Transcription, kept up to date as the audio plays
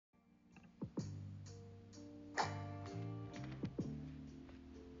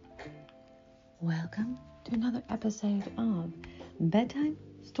Welcome to another episode of Bedtime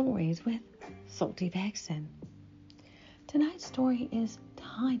Stories with Salty Vixen. Tonight's story is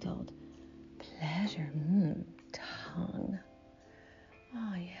titled Pleasure Tongue.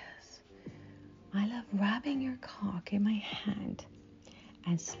 Oh yes, I love wrapping your cock in my hand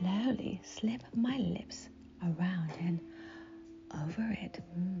and slowly slip my lips around and over it.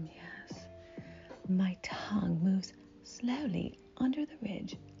 Yes, my tongue moves slowly under the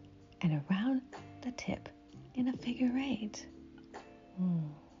ridge and around the tip in a figure eight.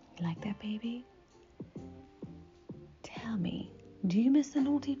 Like that, baby? Tell me, do you miss the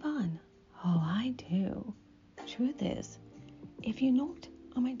naughty fun? Oh, I do. Truth is, if you knocked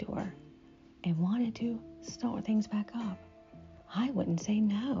on my door and wanted to start things back up, I wouldn't say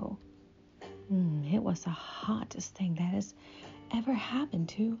no. It was the hottest thing that has ever happened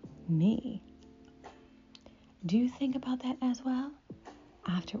to me. Do you think about that as well?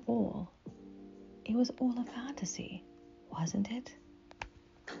 After all, it was all a fantasy, wasn't it?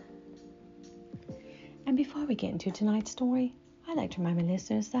 And before we get into tonight's story, I'd like to remind my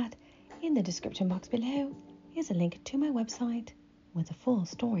listeners that in the description box below is a link to my website with the full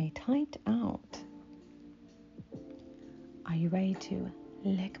story typed out. Are you ready to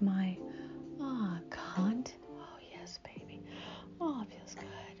lick my cunt? Oh yes, baby. Oh, it feels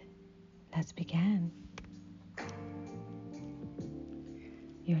good. Let's begin.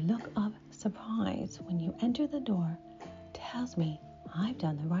 Your look of surprise when you enter the door tells me I've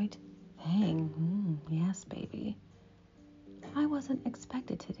done the right thing. Yes, baby. I wasn't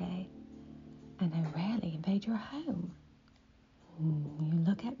expected today, and I rarely invade your home. You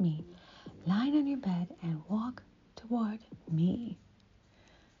look at me, lying on your bed, and walk toward me.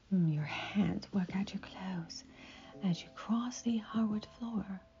 Your hands work at your clothes as you cross the hardwood floor,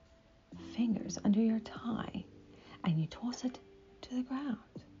 fingers under your tie, and you toss it to the ground.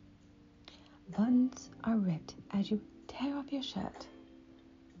 Buttons are ripped as you tear off your shirt.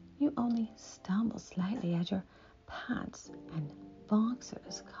 You only stumble slightly as your pants and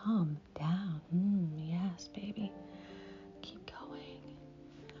boxers come down. Yes, baby. Keep going.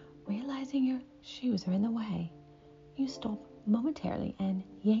 Realizing your shoes are in the way, you stop momentarily and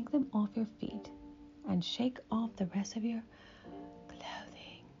yank them off your feet and shake off the rest of your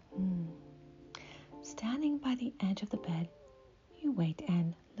clothing. Standing by the edge of the bed, you wait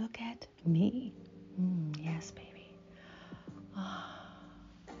and look at me. Yes, baby.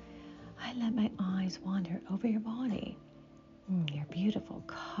 I let my eyes wander over your body. Your beautiful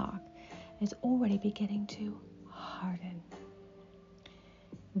cock is already beginning to harden.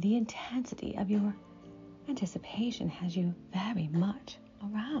 The intensity of your anticipation has you very much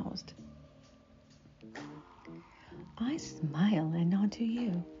aroused. I smile and nod to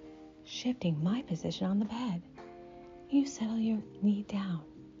you, shifting my position on the bed. You settle your knee down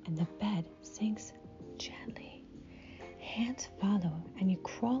and the bed sinks gently. Hands follow and you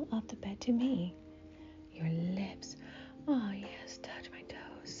crawl up the bed to me. Your lips, oh yes, touch my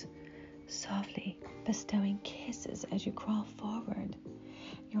toes, softly bestowing kisses as you crawl forward.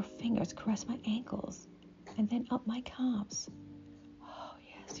 Your fingers caress my ankles and then up my calves. Oh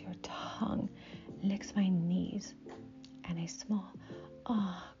yes, your tongue licks my knees and a small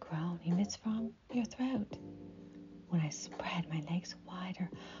groan emits from your throat. When I spread my legs wider,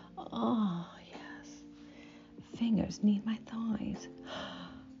 oh yes, fingers knead my thighs.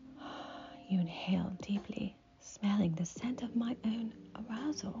 You inhale deeply, smelling the scent of my own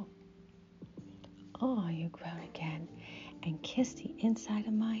arousal. Oh, you groan again and kiss the inside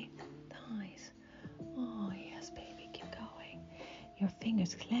of my thighs. Oh yes, baby, keep going. Your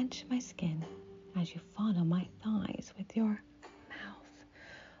fingers clench my skin as you follow my thighs with your mouth.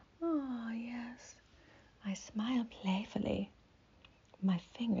 Oh yes. I smile playfully. My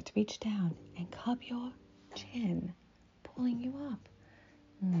fingers reach down and cup your chin, pulling you up.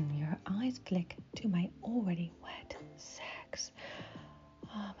 Your eyes flick to my already wet sex.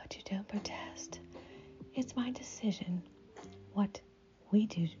 But you don't protest. It's my decision what we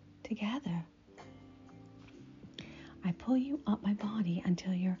do together. I pull you up my body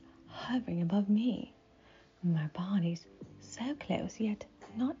until you're hovering above me. My body's so close yet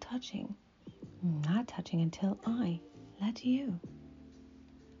not touching. Not touching until I let you.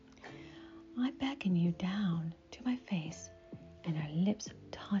 I beckon you down to my face and our lips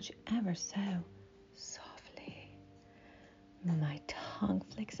touch ever so softly. My tongue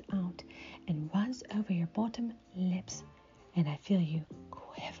flicks out and runs over your bottom lips and I feel you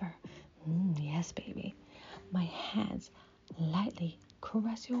quiver. Yes, baby. My hands lightly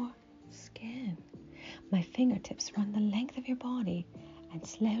caress your skin. My fingertips run the length of your body and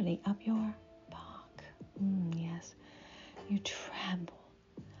slowly up your back. Yes, you tremble.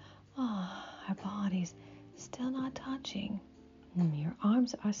 our bodies still not touching. Your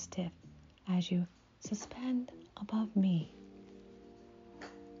arms are stiff as you suspend above me.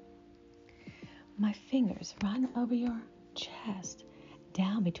 My fingers run over your chest,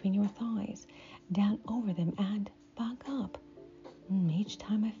 down between your thighs, down over them and back up. Each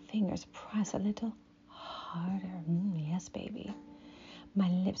time my fingers press a little harder. Yes, baby. My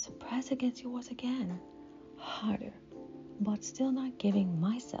lips press against yours again, harder, but still not giving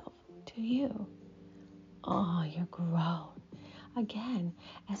myself to you. Oh, you're grown. Again,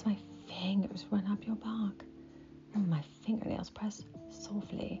 as my fingers run up your back. My fingernails press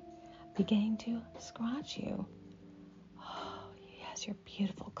softly, beginning to scratch you. Oh, yes, your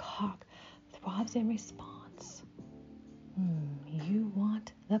beautiful cock throbs in response. You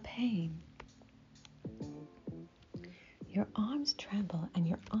want the pain. Your arms tremble and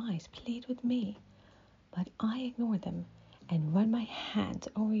your eyes plead with me, but I ignore them and run my hands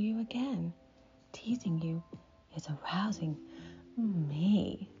over you again. Teasing you is arousing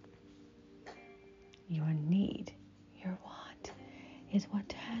me. Your need, your want, is what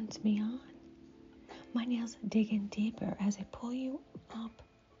turns me on. My nails dig in deeper as I pull you up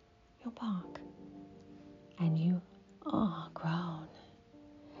your back, and you, groan.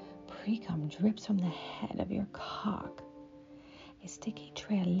 Precum drips from the head of your cock. A sticky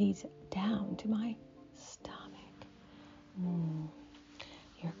trail leads down to my stomach.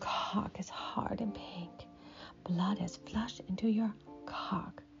 Your cock is hard and pink. Blood has flushed into your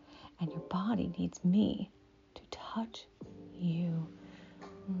cock, and your body needs me to touch you.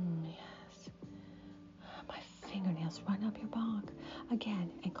 Yes. My fingernails run up your back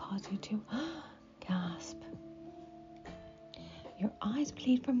again and cause you to gasp. Your eyes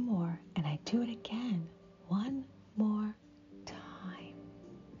plead for more, and I do it again. One more time.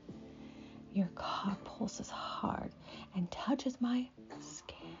 Your cock pulses hard and touches my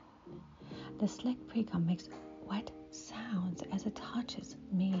skin. The slick precum makes wet sounds as it touches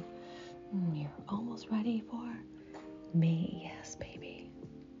me. You're almost ready for me. Yes, baby.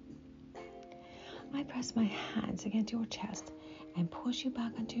 I press my hands against your chest and push you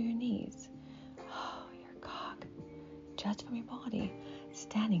back onto your knees. Oh, your cock, just from your body,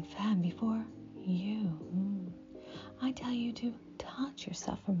 standing firm before you. I tell you to touch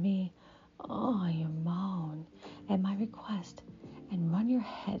yourself from me. Oh, you moan at my request and run your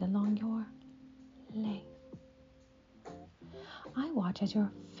head along your length. I watch as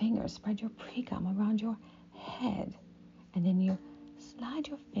your fingers spread your precum around your head, and then you slide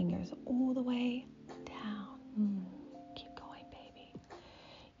your fingers all the way down. Keep going, baby.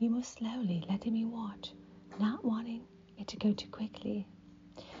 You move slowly, letting me watch, not wanting it to go too quickly.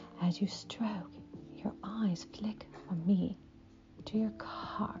 As you stroke, your eyes flick from me to your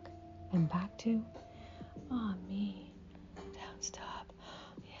cock and back to me. Don't stop.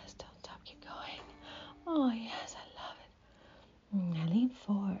 Yes, don't stop. Keep going. Oh, yes, I love it. I lean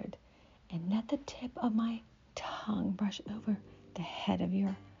forward and let the tip of my tongue brush over the head of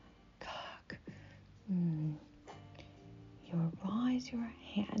your cock. You raise your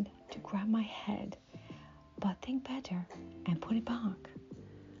hand to grab my head, but think better and put it back.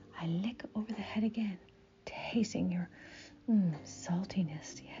 I lick over the head again, tasting your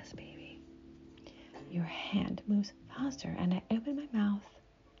saltiness. Yes, baby. Your hand moves faster, and I open my mouth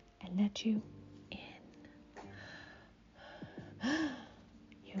and let you in.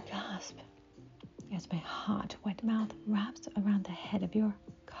 You gasp as my hot, wet mouth wraps around the head of your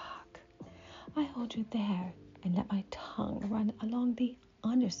cock. I hold you there and let my tongue run along the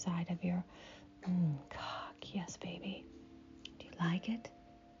underside of your cock. Yes, baby. Do you like it?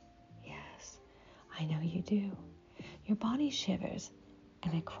 Yes, I know you do. Your body shivers,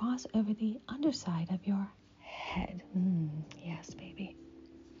 and I cross over the underside of your head. Yes, baby.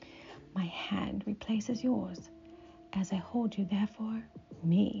 My hand replaces yours as I hold you there for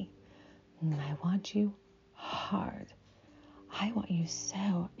me. I want you hard. I want you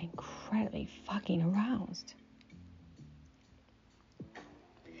so incredibly fucking aroused.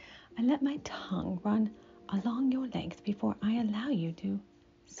 I let my tongue run along your length before I allow you to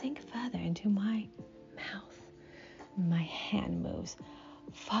sink further into my mouth. My hand moves,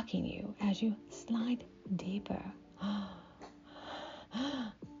 fucking you as you slide deeper.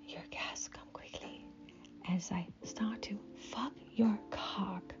 Your gasps come quickly as I start to fuck your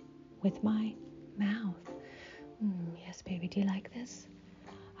cock with my mouth. Yes, baby, do you like this?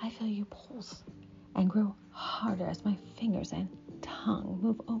 I feel you pulse and grow harder as my fingers and tongue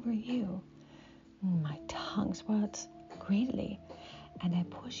move over you. My tongue swells greedily, and I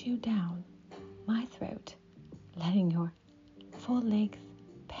push you down my throat, letting your full length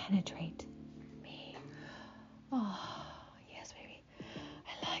penetrate me. Oh, yes, baby.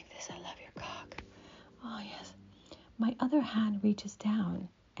 I like this. I love your cock. My other hand reaches down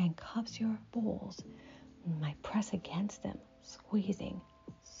and cups your balls. I press against them, squeezing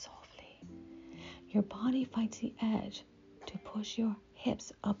softly. Your body finds the edge to push your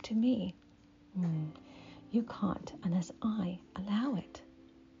hips up to me. You can't unless I allow it.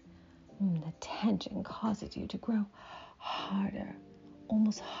 The tension causes you to grow harder,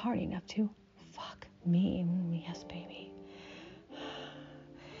 almost hard enough to fuck me. Yes, baby.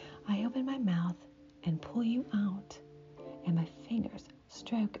 I open my mouth and pull you out, and my fingers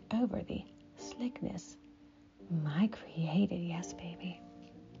stroke over the slickness I created. Yes, baby.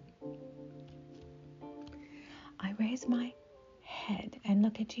 I raise my head and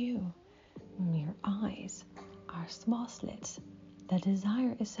look at you. Your eyes are small slits. The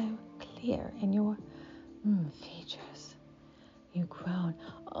desire is so clear in your features. You groan,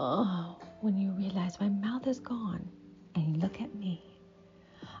 when you realize my mouth is gone, and you look at me.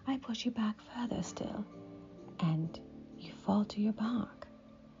 I push you back further still, and you fall to your back.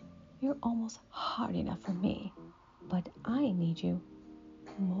 You're almost hard enough for me, but I need you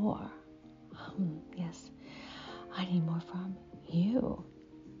more. Yes, I need more from you.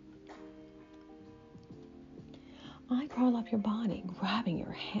 I crawl up your body, grabbing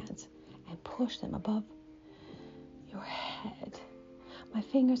your hands, and push them above your head. My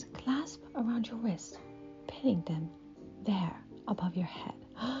fingers clasp around your wrists, pinning them there above your head.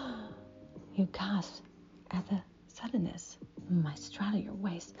 You gasp at the suddenness. I straddle your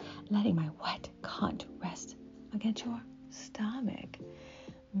waist, letting my wet cunt rest against your stomach.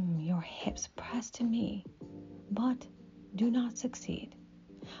 Your hips press to me, but do not succeed.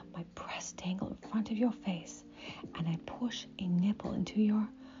 My breasts dangle in front of your face, and I push a nipple into your,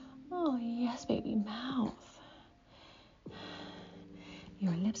 yes, baby, mouth.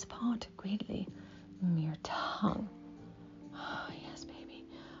 Your lips part greedily. Your tongue, yes, baby,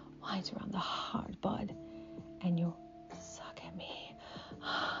 winds around the hard bud, and you suck at me.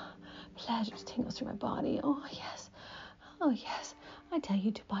 Pleasure tingles through my body. Oh, yes. I tell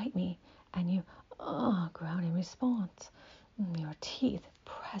you to bite me, and you, groan in response. Your teeth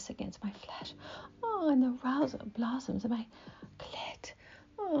press against my flesh. And the arousal blossoms in my clit.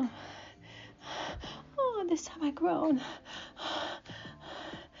 This time I groan.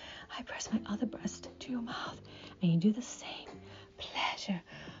 I press my other breast to your mouth, and you do the same. Pleasure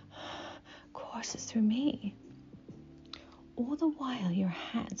courses through me. All the while your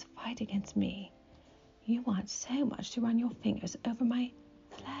hands fight against me. You want so much to run your fingers over my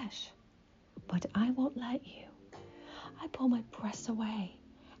flesh, but I won't let you. I pull my breasts away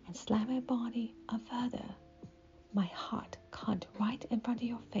and slide my body up further. My heart cunt right in front of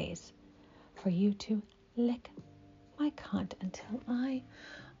your face for you to lick my cunt until I,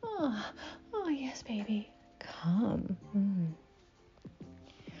 yes, baby, come.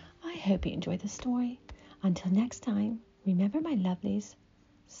 I hope you enjoyed the story. Until next time, remember, my lovelies,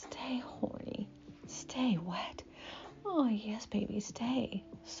 stay horny, stay wet. Yes, baby, stay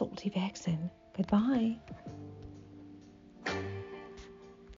salty vixen. Goodbye.